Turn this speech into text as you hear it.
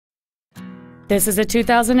This is a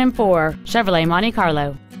 2004 Chevrolet Monte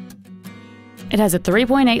Carlo. It has a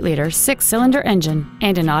 3.8-liter 6-cylinder engine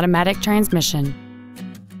and an automatic transmission.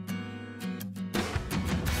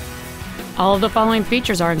 All of the following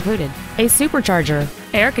features are included: a supercharger,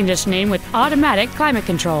 air conditioning with automatic climate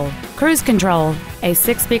control, cruise control, a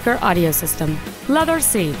 6-speaker audio system, leather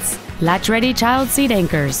seats, latch-ready child seat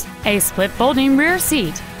anchors, a split folding rear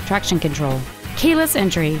seat, traction control, keyless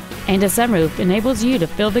entry, and a sunroof enables you to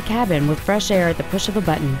fill the cabin with fresh air at the push of a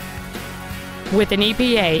button. With an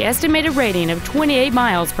EPA estimated rating of 28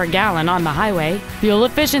 miles per gallon on the highway, fuel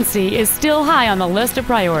efficiency is still high on the list of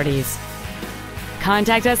priorities.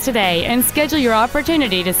 Contact us today and schedule your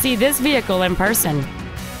opportunity to see this vehicle in person.